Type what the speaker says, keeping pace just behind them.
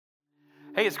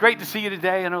Hey, it's great to see you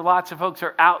today. I know lots of folks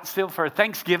are out still for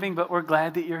Thanksgiving, but we're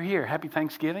glad that you're here. Happy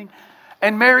Thanksgiving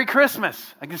and Merry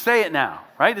Christmas. I can say it now,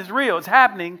 right? It's real. It's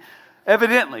happening.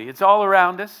 Evidently, it's all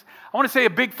around us. I want to say a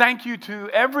big thank you to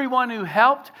everyone who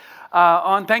helped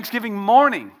on Thanksgiving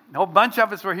morning. A whole bunch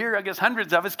of us were here, I guess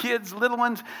hundreds of us, kids, little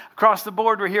ones across the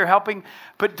board were here helping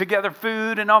put together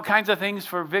food and all kinds of things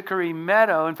for Vickery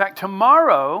Meadow. In fact,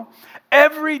 tomorrow,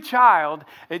 every child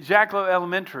at Jackalow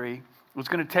Elementary was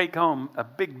going to take home a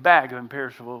big bag of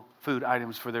imperishable food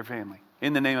items for their family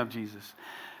in the name of Jesus.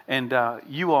 And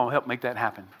you all helped make that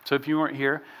happen. So if you weren't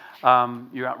here,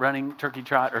 you're out running turkey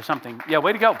trot or something. Yeah,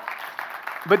 way to go.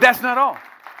 But that's not all.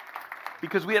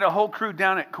 Because we had a whole crew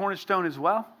down at Cornerstone as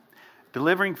well,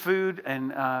 delivering food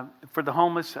and for the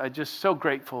homeless. I'm just so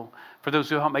grateful for those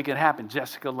who helped make it happen.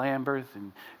 Jessica Lambert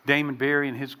and Damon Berry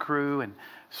and his crew, and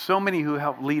so many who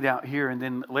helped lead out here. And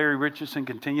then Larry Richardson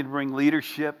continued to bring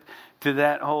leadership to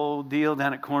that whole deal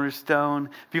down at Cornerstone.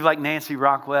 People like Nancy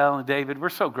Rockwell and David, we're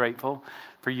so grateful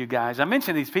for you guys. I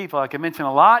mention these people, like I mention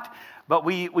a lot, but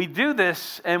we do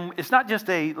this, and it's not just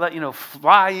a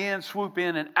fly in, swoop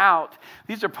in, and out.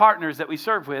 These are partners that we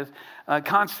serve with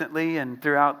constantly and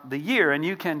throughout the year, and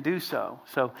you can do so.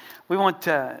 So we want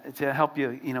to help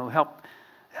you,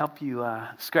 help you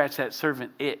scratch that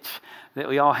servant itch that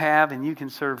we all have, and you can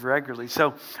serve regularly.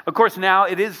 So, of course, now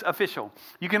it is official.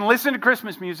 You can listen to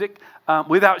Christmas music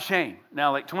without shame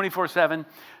now, like 24/7.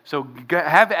 So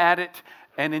have at it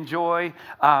and enjoy.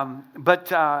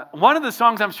 But one of the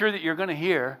songs I'm sure that you're going to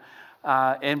hear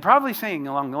and probably sing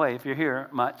along the way, if you're here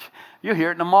much, you'll hear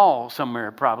it in the mall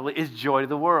somewhere probably, is Joy to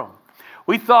the World.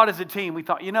 We thought as a team,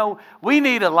 we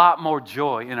need a lot more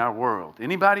joy in our world.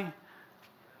 Anybody?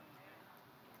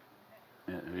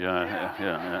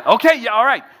 Yeah. Okay, yeah, all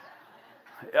right.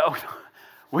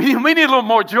 We need a little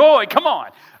more joy. Come on.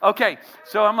 Okay,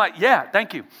 so I'm like, yeah,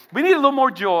 thank you. We need a little more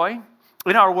joy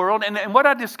in our world. And what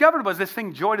I discovered was this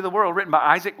thing, Joy to the World, written by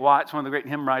Isaac Watts, one of the great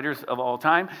hymn writers of all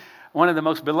time. One of the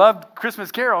most beloved Christmas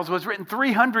carols was written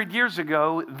 300 years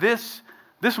ago this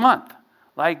month,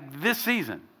 like this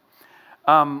season.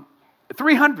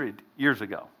 300 years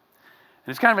ago.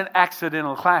 And it's kind of an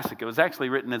accidental classic. It was actually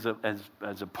written as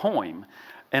a poem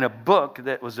in a book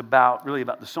that was about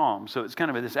the Psalms. So it's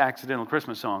kind of this accidental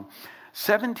Christmas song.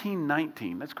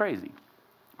 1719, that's crazy.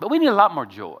 But we need a lot more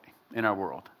joy in our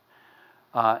world.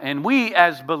 And we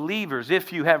as believers,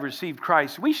 if you have received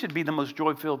Christ, we should be the most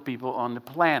joy-filled people on the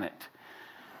planet.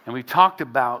 And we talked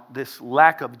about this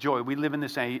lack of joy. We live in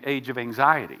this age of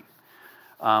anxiety.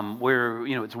 Where,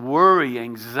 it's worry,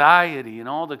 anxiety, and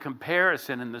all the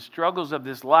comparison and the struggles of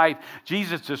this life.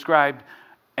 Jesus described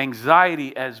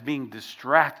anxiety as being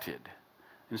distracted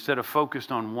instead of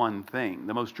focused on one thing.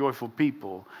 The most joyful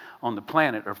people on the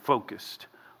planet are focused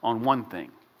on one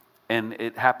thing, and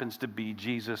it happens to be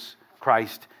Jesus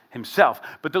Christ himself.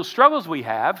 But those struggles we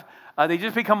have, they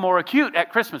just become more acute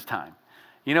at Christmas time.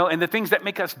 And the things that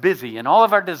make us busy and all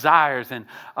of our desires and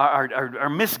our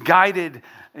misguided,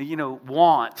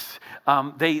 wants,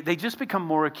 they just become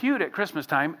more acute at Christmas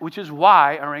time, which is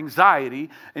why our anxiety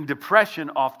and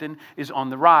depression often is on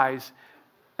the rise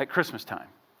at Christmas time.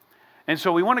 And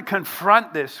so we want to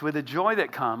confront this with the joy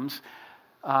that comes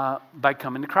by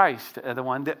coming to Christ, the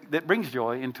one that brings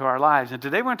joy into our lives. And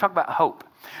today we're going to talk about hope.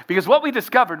 Because what we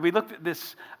discovered, we looked at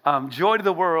this Joy to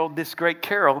the World, this great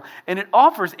carol, and it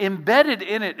offers, embedded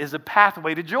in it is a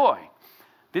pathway to joy.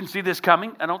 Didn't see this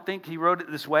coming. I don't think he wrote it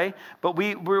this way, but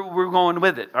we're going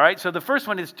with it. All right, so the first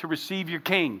one is to receive your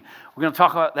king. We're going to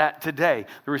talk about that today.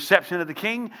 The reception of the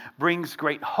king brings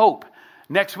great hope.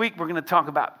 Next week, we're going to talk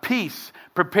about peace.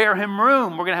 Prepare him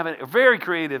room. We're going to have a very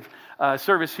creative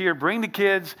service here. Bring the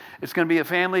kids. It's going to be a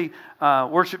family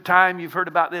worship time. You've heard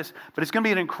about this. But it's going to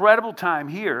be an incredible time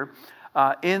here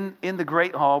in the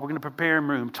Great Hall. We're going to prepare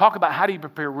him room. Talk about how do you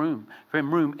prepare room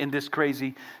in this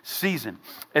crazy season.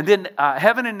 And then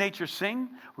Heaven and Nature Sing.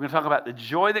 We're going to talk about the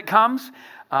joy that comes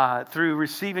through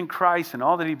receiving Christ and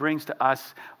all that he brings to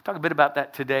us. We'll talk a bit about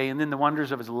that today, and then the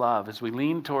wonders of his love as we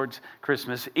lean towards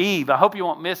Christmas Eve. I hope you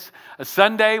won't miss a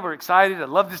Sunday. We're excited. I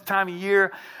love this time of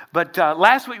year. But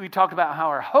last week we talked about how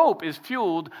our hope is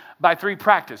fueled by three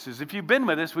practices. If you've been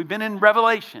with us, we've been in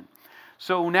Revelation.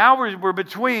 So now we're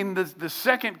between the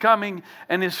second coming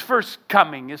and his first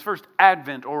coming, his first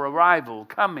advent or arrival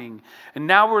coming. And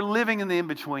now we're living in the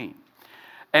in-between.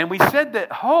 And we said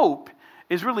that hope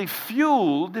is really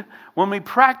fueled when we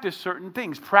practice certain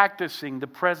things. Practicing the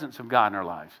presence of God in our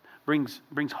lives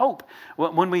brings hope.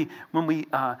 When we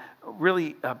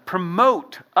really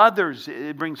promote others,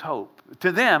 it brings hope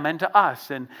to them and to us.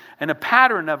 And a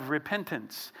pattern of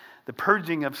repentance, the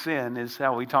purging of sin is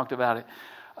how we talked about it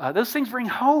Those things bring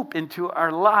hope into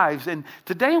our lives. And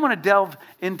today I want to delve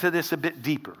into this a bit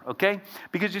deeper, okay?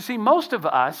 Because you see, most of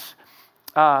us,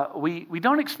 we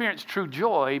don't experience true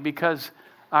joy because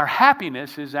our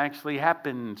happiness is actually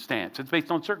happenstance. It's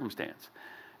based on circumstance.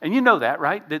 And you know that,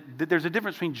 right? That there's a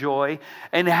difference between joy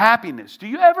and happiness. Do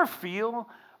you ever feel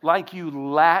like you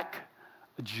lack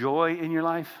joy in your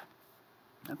life?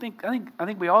 I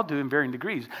think we all do in varying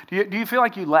degrees. Do you feel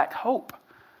like you lack hope?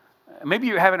 Maybe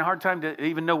you're having a hard time to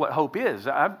even know what hope is.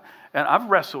 I've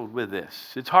wrestled with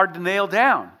this. It's hard to nail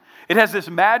down. It has this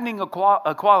maddening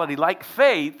quality. Like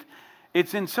faith,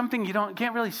 it's in something you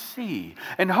can't really see.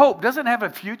 And hope doesn't have a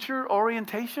future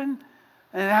orientation.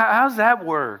 And how does that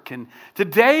work? And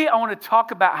today I want to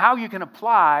talk about how you can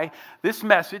apply this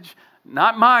message,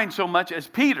 not mine so much as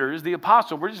Peter's, the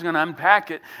apostle. We're just going to unpack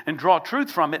it and draw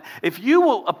truth from it. If you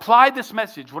will apply this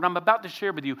message, what I'm about to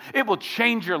share with you, it will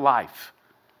change your life.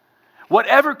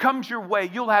 Whatever comes your way,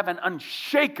 you'll have an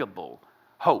unshakable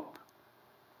hope.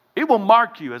 It will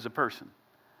mark you as a person.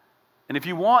 And if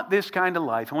you want this kind of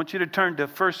life, I want you to turn to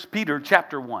 1 Peter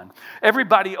chapter 1.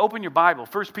 Everybody open your Bible,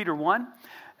 1 Peter 1.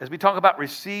 As we talk about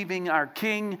receiving our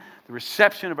King, the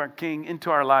reception of our King into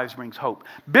our lives brings hope.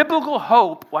 Biblical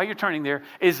hope, while you're turning there,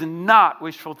 is not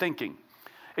wishful thinking.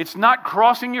 It's not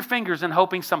crossing your fingers and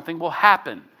hoping something will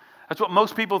happen. That's what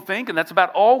most people think, and that's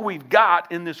about all we've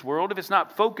got in this world if it's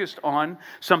not focused on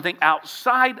something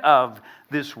outside of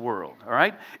this world, all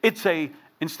right? It's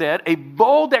instead a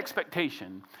bold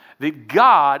expectation that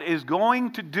God is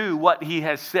going to do what He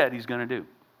has said He's going to do.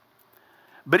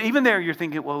 But even there, you're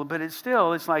thinking, well, but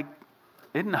it's like,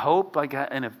 isn't hope like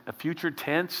in a future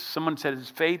tense? Someone said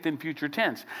it's faith in future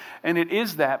tense. And it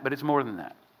is that, but it's more than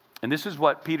that. And this is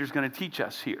what Peter's going to teach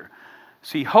us here.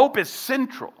 See, hope is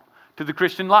central to the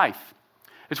Christian life.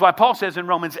 It's why Paul says in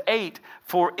Romans 8,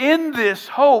 for in this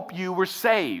hope you were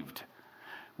saved.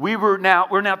 We're now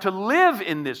to live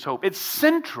in this hope. It's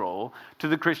central to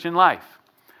the Christian life.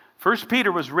 1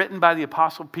 Peter was written by the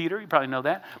Apostle Peter. You probably know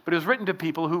that. But it was written to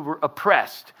people who were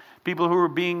oppressed, people who were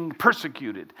being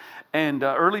persecuted. And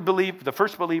the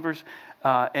first believers,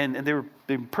 and they were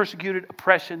being persecuted,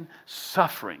 oppression,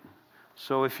 suffering.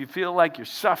 So if you feel like you're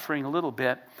suffering a little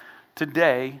bit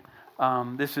today,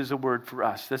 this is a word for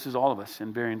us. This is all of us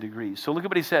in varying degrees. So look at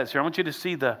what he says here. I want you to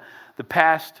see the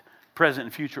past, present,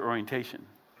 and future orientation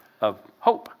of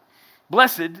hope.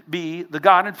 Blessed be the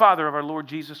God and Father of our Lord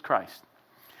Jesus Christ.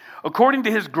 According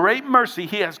to His great mercy,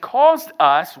 He has caused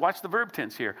us, watch the verb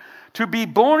tense here, to be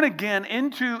born again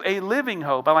into a living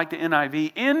hope. I like the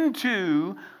NIV,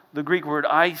 into the Greek word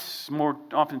eis, more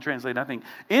often translated, I think,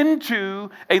 into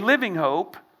a living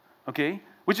hope, okay,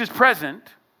 which is present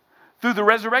through the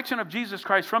resurrection of Jesus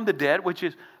Christ from the dead, which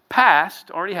is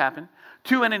past, already happened,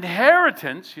 to an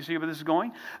inheritance, you see where this is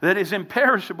going, that is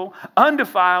imperishable,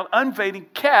 undefiled, unfading,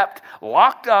 kept,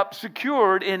 locked up,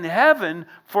 secured in heaven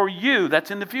for you,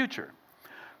 that's in the future,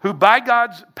 who by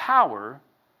God's power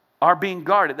are being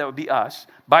guarded, that would be us,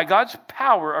 by God's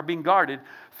power are being guarded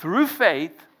through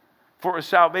faith for a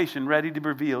salvation ready to be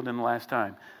revealed in the last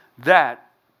time.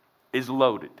 That is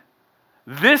loaded.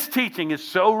 This teaching is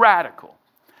so radical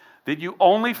that you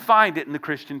only find it in the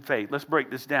Christian faith. Let's break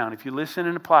this down. If you listen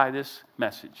and apply this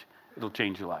message, it'll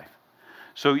change your life.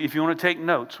 So if you want to take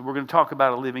notes, we're going to talk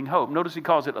about a living hope. Notice he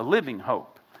calls it a living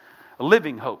hope. A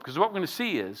living hope. Because what we're going to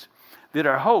see is that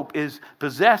our hope is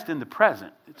possessed in the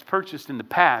present. It's purchased in the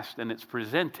past, and it's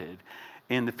presented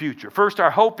in the future. First,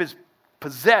 our hope is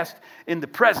possessed in the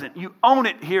present. You own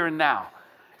it here and now.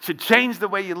 It should change the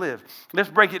way you live. Let's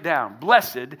break it down.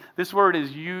 Blessed, this word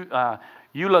is eulogeto.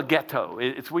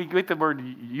 We get the word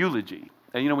eulogy.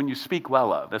 And when you speak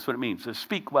well of, that's what it means. To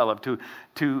speak well of,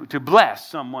 to bless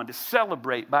someone, to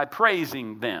celebrate by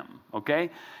praising them.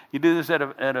 Okay? You do this at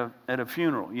a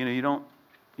funeral. You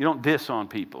don't diss on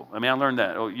people. I learned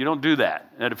that. Oh, you don't do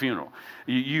that at a funeral.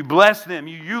 You bless them,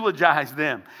 you eulogize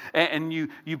them, and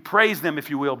you praise them, if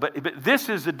you will. But this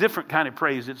is a different kind of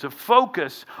praise. It's a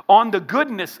focus on the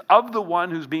goodness of the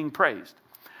one who's being praised.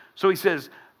 So he says,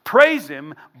 praise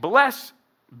Him, bless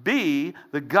be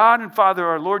the God and Father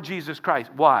of our Lord Jesus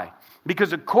Christ. Why?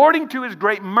 Because according to His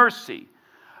great mercy,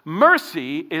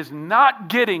 mercy is not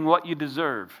getting what you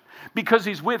deserve. Because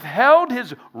He's withheld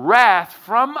His wrath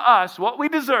from us, what we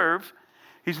deserve.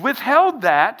 He's withheld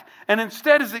that and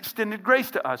instead has extended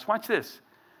grace to us. Watch this.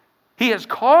 He has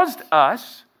caused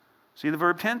us, see the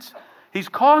verb tense? He's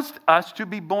caused us to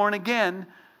be born again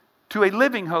to a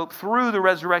living hope through the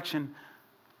resurrection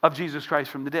of Jesus Christ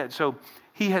from the dead. So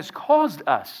He has caused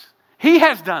us. He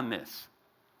has done this.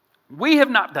 We have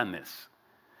not done this.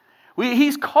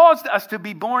 He's caused us to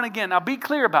be born again. Now be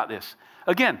clear about this.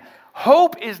 Again,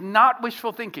 Hope is not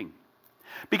wishful thinking.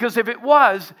 Because if it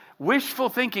was wishful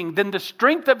thinking, then the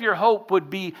strength of your hope would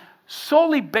be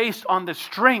solely based on the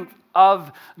strength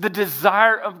of the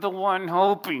desire of the one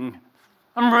hoping.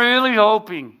 I'm really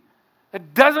hoping.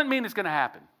 It doesn't mean it's going to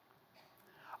happen.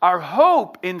 Our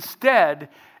hope instead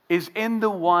is in the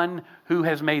one who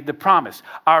has made the promise.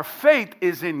 Our faith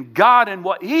is in God and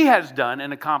what He has done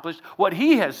and accomplished, what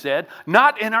He has said,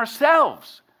 not in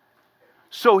ourselves.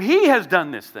 So He has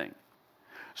done this thing.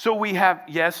 So we have,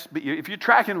 yes, but if you're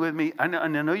tracking with me, I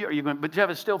know you're going, but you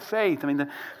have still faith. I mean, the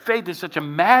faith is such a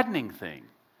maddening thing.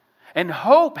 And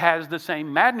hope has the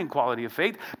same maddening quality of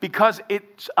faith because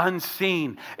it's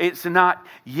unseen. It's not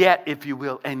yet, if you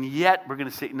will, and yet we're going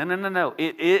to say, no.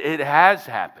 It has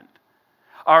happened.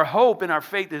 Our hope and our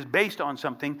faith is based on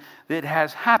something that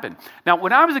has happened. Now,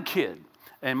 when I was a kid,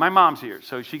 and my mom's here,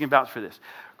 so she can vouch for this.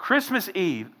 Christmas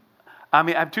Eve, I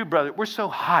have two brothers. We're so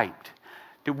hyped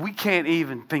that we can't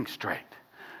even think straight.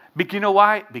 But you know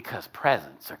why? Because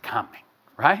presents are coming,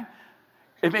 right?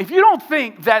 If you don't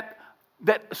think that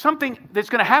something that's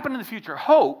going to happen in the future,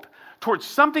 hope towards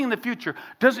something in the future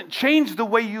doesn't change the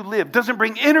way you live, doesn't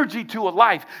bring energy to a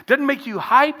life, doesn't make you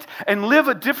hyped and live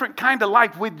a different kind of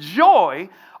life with joy,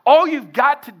 all you've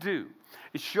got to do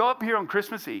is show up here on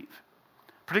Christmas Eve,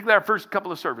 particularly our first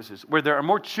couple of services, where there are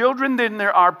more children than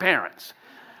there are parents.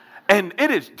 And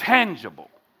it is tangible.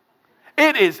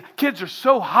 Kids are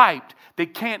so hyped, they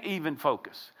can't even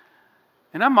focus.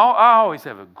 And I always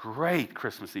have a great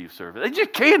Christmas Eve service. They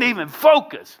just can't even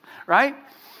focus, right?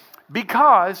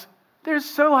 Because they're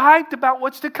so hyped about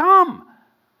what's to come.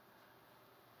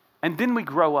 And then we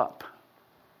grow up.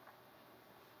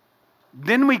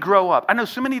 I know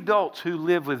so many adults who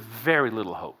live with very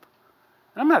little hope.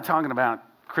 And I'm not talking about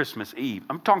Christmas Eve.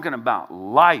 I'm talking about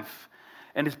life.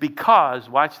 And it's because,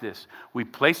 watch this, we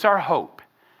place our hope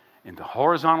in the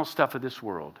horizontal stuff of this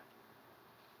world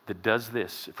that does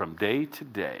this from day to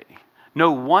day.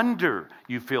 No wonder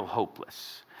you feel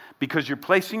hopeless, because you're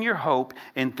placing your hope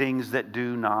in things that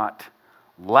do not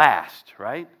last,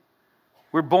 right?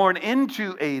 We're born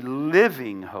into a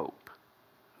living hope.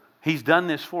 He's done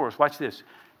this for us. Watch this.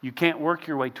 You can't work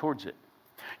your way towards it.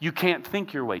 You can't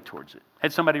think your way towards it.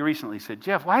 Had somebody recently said,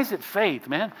 Jeff, why is it faith,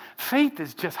 man? Faith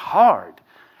is just hard.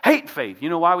 Hate faith. You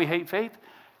know why we hate faith?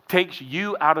 Takes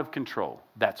you out of control.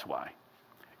 That's why.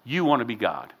 You want to be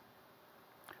God.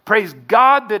 Praise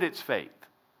God that it's faith.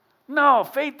 No,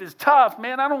 faith is tough,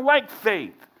 man. I don't like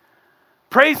faith.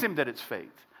 Praise Him that it's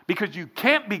faith. Because you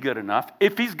can't be good enough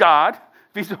if He's God,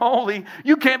 if He's holy.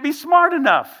 You can't be smart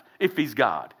enough if He's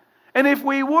God. And if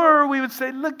we were, we would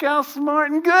say, look how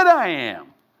smart and good I am.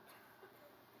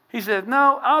 He said,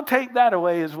 no, I'll take that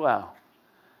away as well.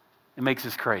 It makes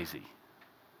us crazy.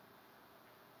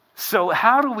 So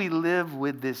how do we live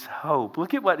with this hope?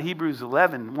 Look at what Hebrews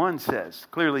 11:1 says.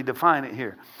 Clearly define it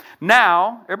here.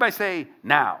 Now, everybody say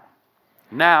now.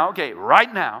 Now, okay,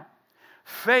 right now.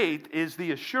 Faith is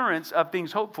the assurance of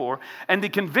things hoped for and the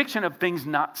conviction of things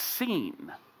not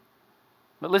seen.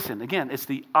 But listen, again, it's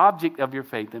the object of your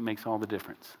faith that makes all the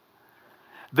difference.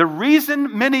 The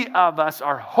reason many of us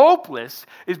are hopeless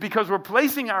is because we're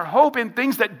placing our hope in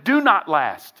things that do not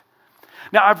last.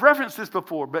 Now, I've referenced this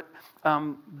before, but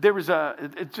there was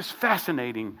a just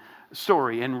fascinating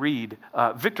story and read.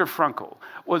 Viktor Frankl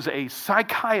was a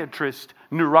psychiatrist,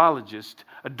 neurologist,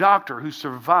 a doctor who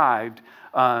survived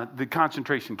the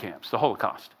concentration camps, the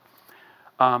Holocaust.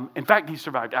 In fact, he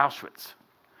survived Auschwitz.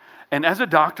 And as a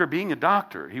doctor, being a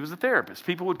doctor, he was a therapist.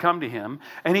 People would come to him,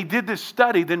 and he did this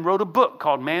study, then wrote a book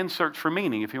called Man's Search for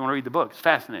Meaning. If you want to read the book, it's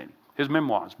fascinating. His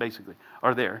memoirs, basically,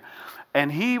 are there.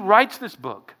 And he writes this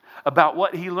book about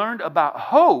what he learned about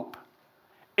hope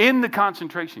in the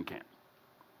concentration camp.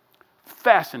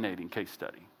 Fascinating case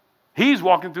study. He's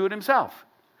walking through it himself.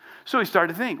 So he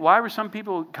started to think, why were some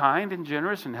people kind and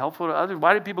generous and helpful to others?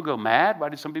 Why did people go mad? Why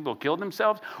did some people kill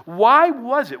themselves? Why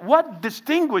was it? What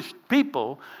distinguished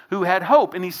people who had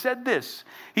hope? And he said this.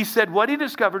 He said what he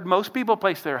discovered, most people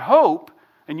place their hope,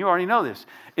 and you already know this,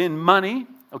 in money,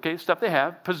 okay, stuff they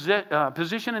have,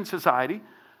 position in society,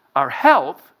 our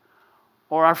health,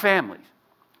 or our families,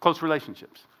 close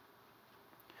relationships.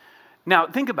 Now,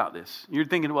 think about this. You're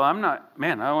thinking, well, I'm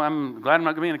glad I'm not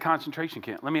going to be in a concentration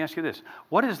camp. Let me ask you this.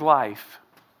 What is life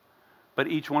but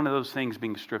each one of those things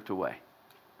being stripped away?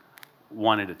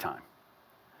 One at a time.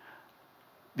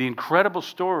 The incredible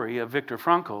story of Viktor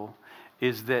Frankl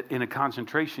is that in a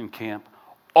concentration camp,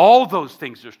 all those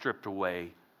things are stripped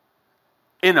away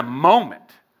in a moment.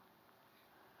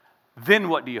 Then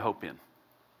what do you hope in?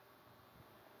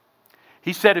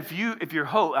 He said, if your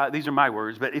hope, these are my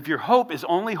words, but if your hope is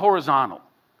only horizontal,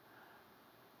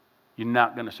 you're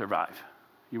not going to survive.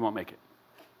 You won't make it.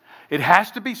 It has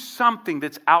to be something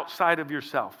that's outside of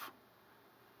yourself.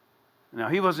 Now,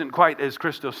 he wasn't quite as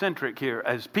Christocentric here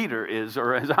as Peter is,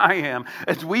 or as I am,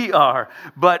 as we are.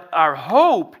 But our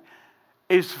hope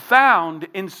is found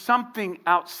in something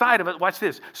outside of us. Watch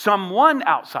this. Someone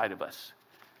outside of us.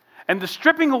 And the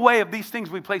stripping away of these things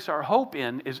we place our hope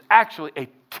in is actually a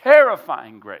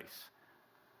terrifying grace.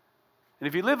 And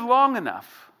if you live long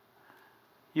enough,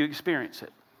 you experience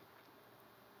it.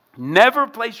 Never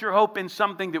place your hope in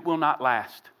something that will not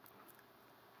last.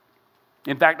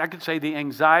 In fact, I could say the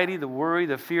anxiety, the worry,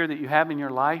 the fear that you have in your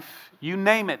life, you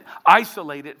name it,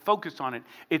 isolate it, focus on it.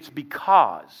 It's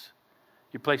because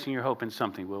you're placing your hope in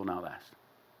something that will not last.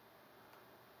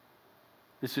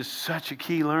 This is such a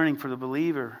key learning for the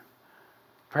believer.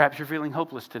 Perhaps you're feeling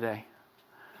hopeless today.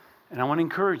 And I want to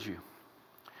encourage you.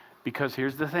 Because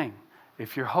here's the thing.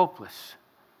 If you're hopeless,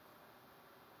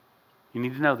 you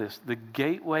need to know this. The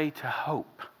gateway to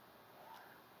hope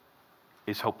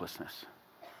is hopelessness.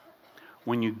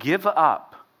 When you give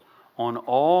up on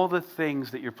all the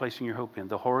things that you're placing your hope in,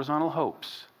 the horizontal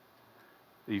hopes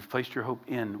that you've placed your hope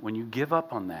in, when you give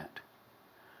up on that,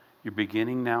 you're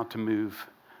beginning now to move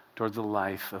towards a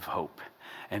life of hope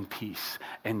and peace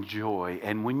and joy.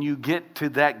 And when you get to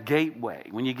that gateway,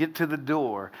 when you get to the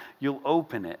door, you'll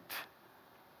open it.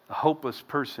 A hopeless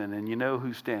person, and you know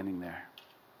who's standing there.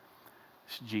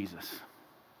 It's Jesus,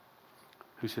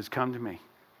 who says, come to me.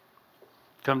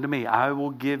 Come to me. I will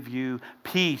give you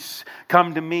peace.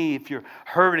 Come to me if you're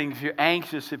hurting, if you're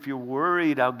anxious, if you're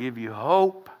worried. I'll give you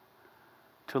hope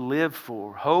to live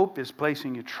for. Hope is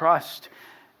placing your trust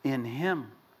in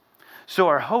Him. So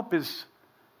our hope is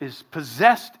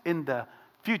possessed in the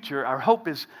future. Our hope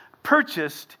is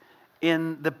purchased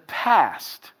in the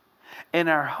past. And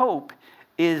our hope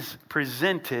is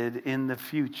presented in the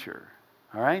future.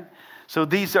 All right? So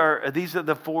these are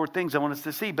the four things I want us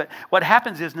to see. But what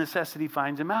happens is necessity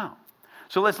finds him out.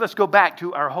 So let's go back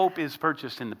to our hope is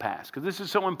purchased in the past, because this is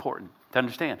so important to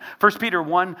understand. 1 Peter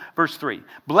 1, verse 3.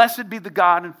 Blessed be the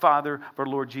God and Father of our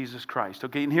Lord Jesus Christ.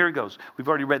 Okay, and here it goes. We've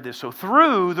already read this. So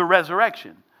through the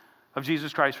resurrection of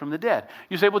Jesus Christ from the dead.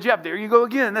 You say, well, Jeff, there you go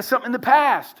again. That's something in the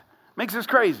past. Makes us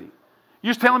crazy.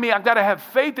 You're just telling me I've got to have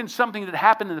faith in something that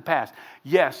happened in the past.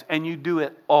 Yes, and you do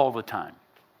it all the time.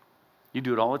 You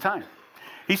do it all the time.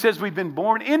 He says we've been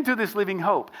born into this living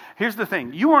hope. Here's the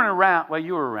thing. You weren't around. Well,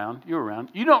 you were around. You were around.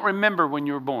 You don't remember when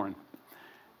you were born.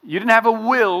 You didn't have a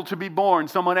will to be born.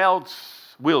 Someone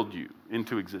else willed you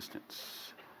into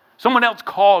existence. Someone else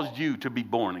caused you to be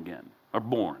born again, or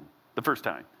born the first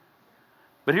time.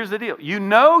 But here's the deal. You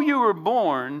know you were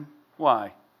born.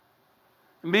 Why?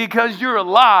 Because you're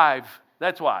alive.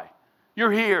 That's why.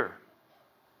 You're here.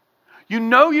 You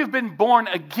know you've been born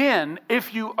again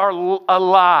if you are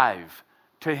alive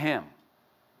to Him.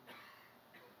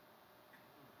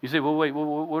 You say, well, wait,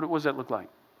 what does that look like?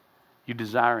 You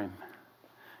desire Him.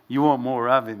 You want more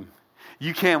of Him.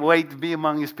 You can't wait to be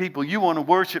among His people. You want to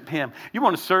worship Him. You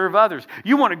want to serve others.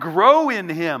 You want to grow in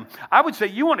Him. I would say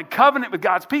you want to covenant with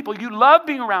God's people. You love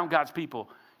being around God's people.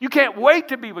 You can't wait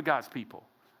to be with God's people.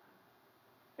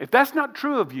 If that's not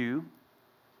true of you,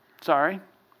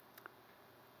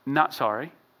 not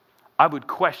sorry, I would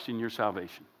question your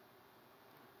salvation.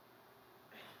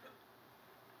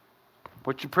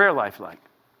 What's your prayer life like?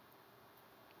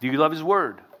 Do you love His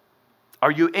Word? Are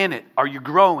you in it? Are you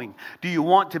growing? Do you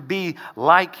want to be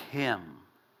like Him?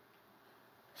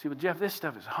 See, well, Jeff, this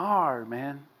stuff is hard,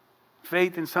 man.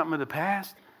 Faith in something of the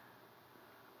past.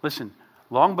 Listen,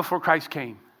 long before Christ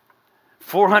came,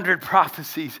 400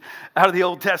 prophecies out of the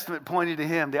Old Testament pointed to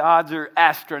Him. The odds are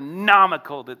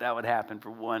astronomical that would happen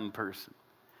for one person.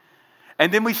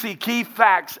 And then we see key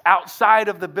facts outside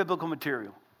of the biblical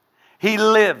material. He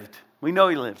lived. We know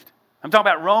He lived. I'm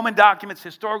talking about Roman documents,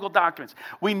 historical documents.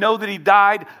 We know that He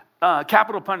died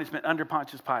capital punishment under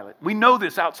Pontius Pilate. We know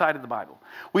this outside of the Bible.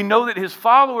 We know that His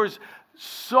followers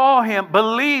saw Him,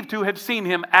 believed to have seen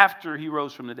Him after He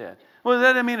rose from the dead. Well,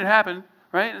 that doesn't mean it happened,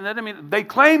 right? And that doesn't mean they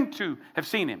claimed to have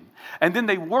seen Him. And then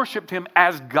they worshiped Him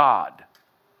as God.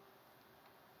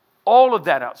 All of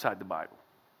that outside the Bible.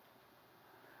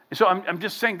 So I'm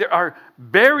just saying there are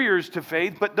barriers to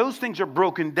faith, but those things are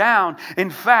broken down. In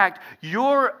fact,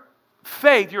 your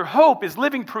faith, your hope is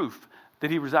living proof that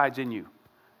He resides in you,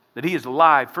 that He is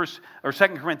alive. 2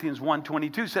 Corinthians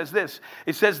 1:22 says this.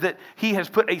 It says that He has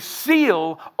put a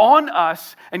seal on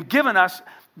us and given us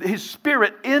His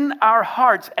Spirit in our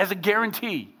hearts as a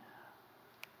guarantee.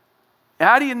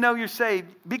 How do you know you're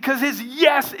saved? Because His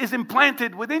yes is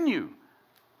implanted within you.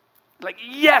 Like,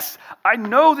 yes, I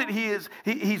know that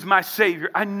He's my Savior.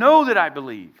 I know that I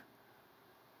believe.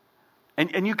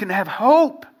 And you can have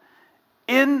hope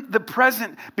in the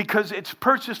present because it's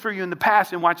purchased for you in the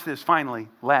past. And watch this, finally,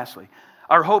 lastly.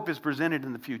 Our hope is presented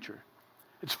in the future.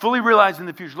 It's fully realized in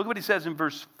the future. Look what he says in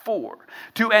verse 4.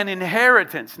 To an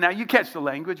inheritance. Now you catch the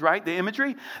language, right? The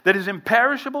imagery. That is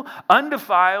imperishable,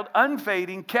 undefiled,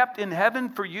 unfading, kept in heaven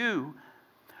for you,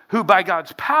 who by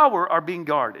God's power are being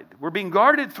guarded. We're being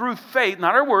guarded through faith,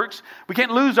 not our works. We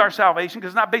can't lose our salvation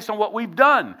because it's not based on what we've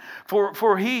done.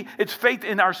 It's faith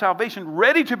in our salvation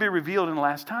ready to be revealed in the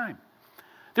last time.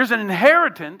 There's an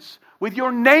inheritance with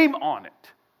your name on it.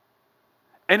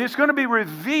 And it's going to be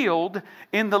revealed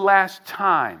in the last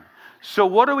time. So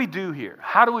what do we do here?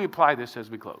 How do we apply this as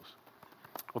we close?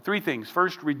 Well, three things.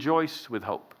 First, rejoice with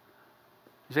hope.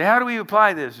 You say, how do we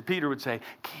apply this? Peter would say,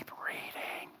 keep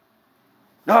reading.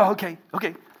 Oh, okay.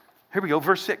 Here we go.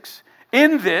 Verse 6.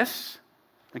 In this,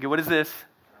 okay, what is this?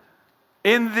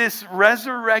 In this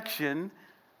resurrection,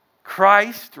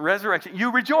 Christ, resurrection,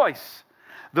 you rejoice.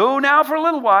 Though now for a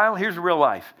little while, here's real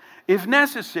life. If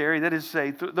necessary, that is to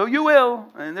say, though you will,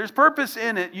 and there's purpose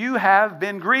in it, you have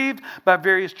been grieved by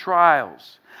various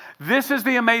trials. This is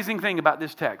the amazing thing about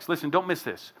this text. Listen, don't miss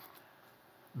this.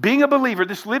 Being a believer,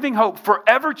 this living hope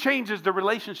forever changes the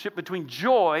relationship between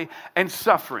joy and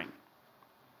suffering.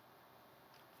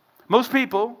 Most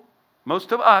people,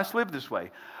 most of us live this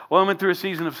way. Well, I went through a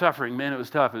season of suffering. Man, it was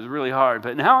tough. It was really hard.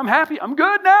 But now I'm happy. I'm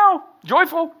good now.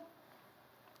 Joyful.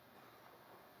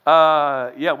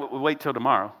 We'll wait till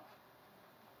tomorrow.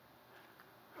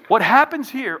 What happens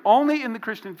here, only in the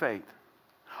Christian faith,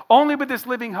 only with this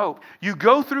living hope, you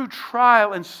go through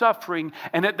trial and suffering,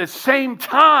 and at the same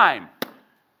time,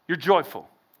 you're joyful.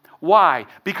 Why?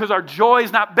 Because our joy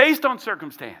is not based on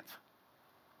circumstance.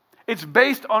 It's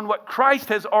based on what Christ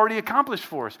has already accomplished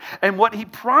for us and what He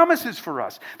promises for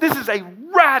us. This is a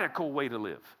radical way to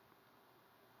live.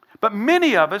 But for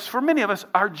many of us,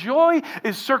 our joy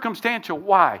is circumstantial.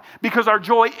 Why? Because our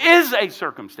joy is a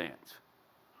circumstance.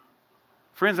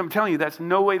 Friends, I'm telling you, that's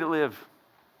no way to live.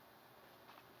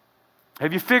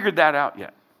 Have you figured that out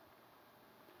yet?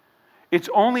 It's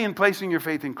only in placing your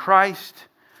faith in Christ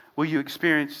will you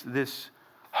experience this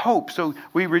hope. So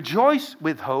we rejoice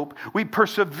with hope. We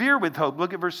persevere with hope.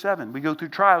 Look at verse 7. We go through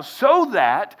trials so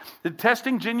that the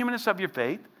testing genuineness of your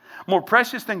faith, more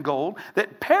precious than gold,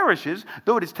 that perishes,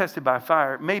 though it is tested by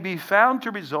fire, may be found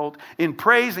to result in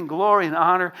praise and glory and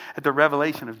honor at the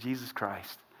revelation of Jesus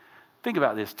Christ. Think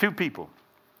about this. Two people.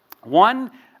 One,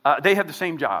 they have the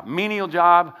same job, menial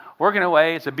job, working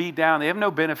away. It's a beat down. They have no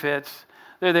benefits.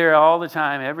 They're there all the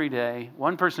time, every day.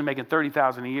 One person making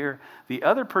 $30,000 a year. The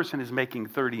other person is making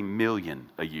 $30 million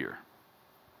a year.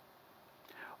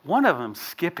 One of them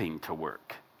skipping to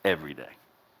work every day.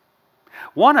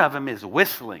 One of them is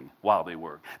whistling while they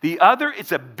work. The other,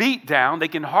 it's a beat down. They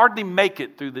can hardly make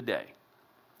it through the day.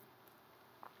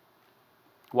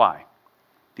 Why?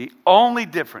 The only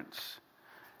difference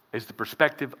is the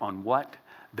perspective on what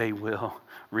they will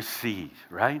receive,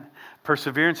 right?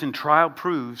 Perseverance in trial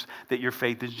proves that your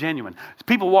faith is genuine.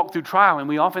 People walk through trial and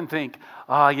we often think,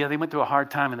 they went through a hard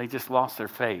time and they just lost their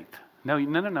faith. No.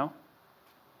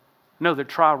 No, their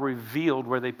trial revealed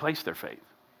where they placed their faith.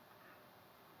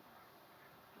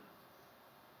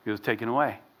 It was taken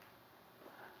away.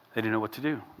 They didn't know what to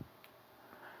do.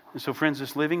 And so, friends,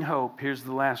 this living hope, here's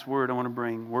the last word I want to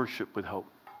bring, worship with hope.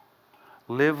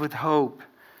 Live with hope.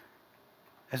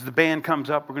 As the band comes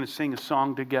up, we're going to sing a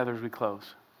song together as we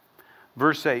close.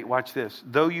 Verse 8, watch this.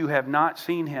 Though you have not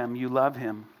seen Him, you love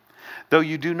Him. Though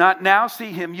you do not now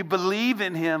see Him, you believe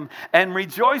in Him and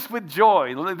rejoice with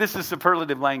joy. This is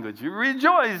superlative language. You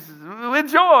rejoice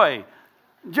with joy.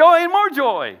 Joy and more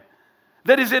joy.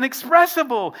 That is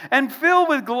inexpressible and filled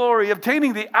with glory,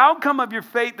 obtaining the outcome of your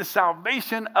faith, the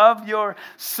salvation of your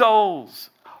souls.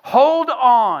 Hold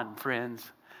on, friends.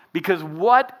 Because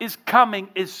what is coming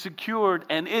is secured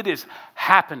and it is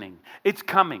happening. It's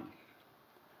coming.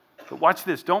 But watch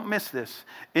this. Don't miss this.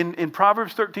 In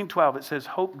Proverbs 13:12, it says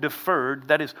hope deferred.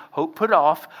 That is hope put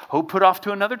off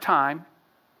to another time.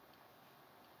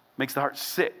 Makes the heart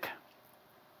sick.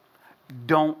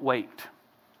 Don't wait.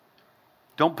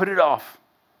 Don't put it off.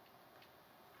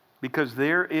 Because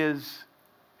there is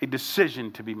a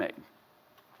decision to be made.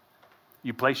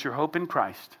 You place your hope in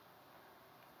Christ.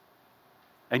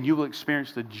 And you will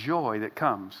experience the joy that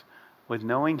comes with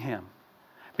knowing Him.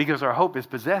 Because our hope is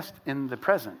possessed in the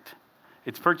present.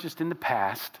 It's purchased in the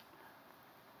past.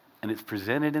 And it's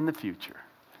presented in the future.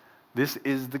 This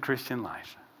is the Christian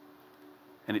life.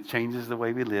 And it changes the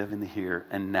way we live in the here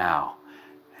and now.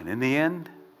 And in the end,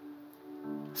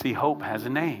 see, hope has a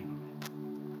name.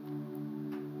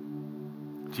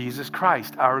 Jesus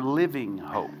Christ, our living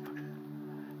hope.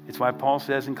 It's why Paul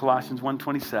says in Colossians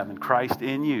 1:27, Christ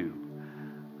in you,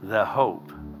 the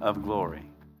hope of glory.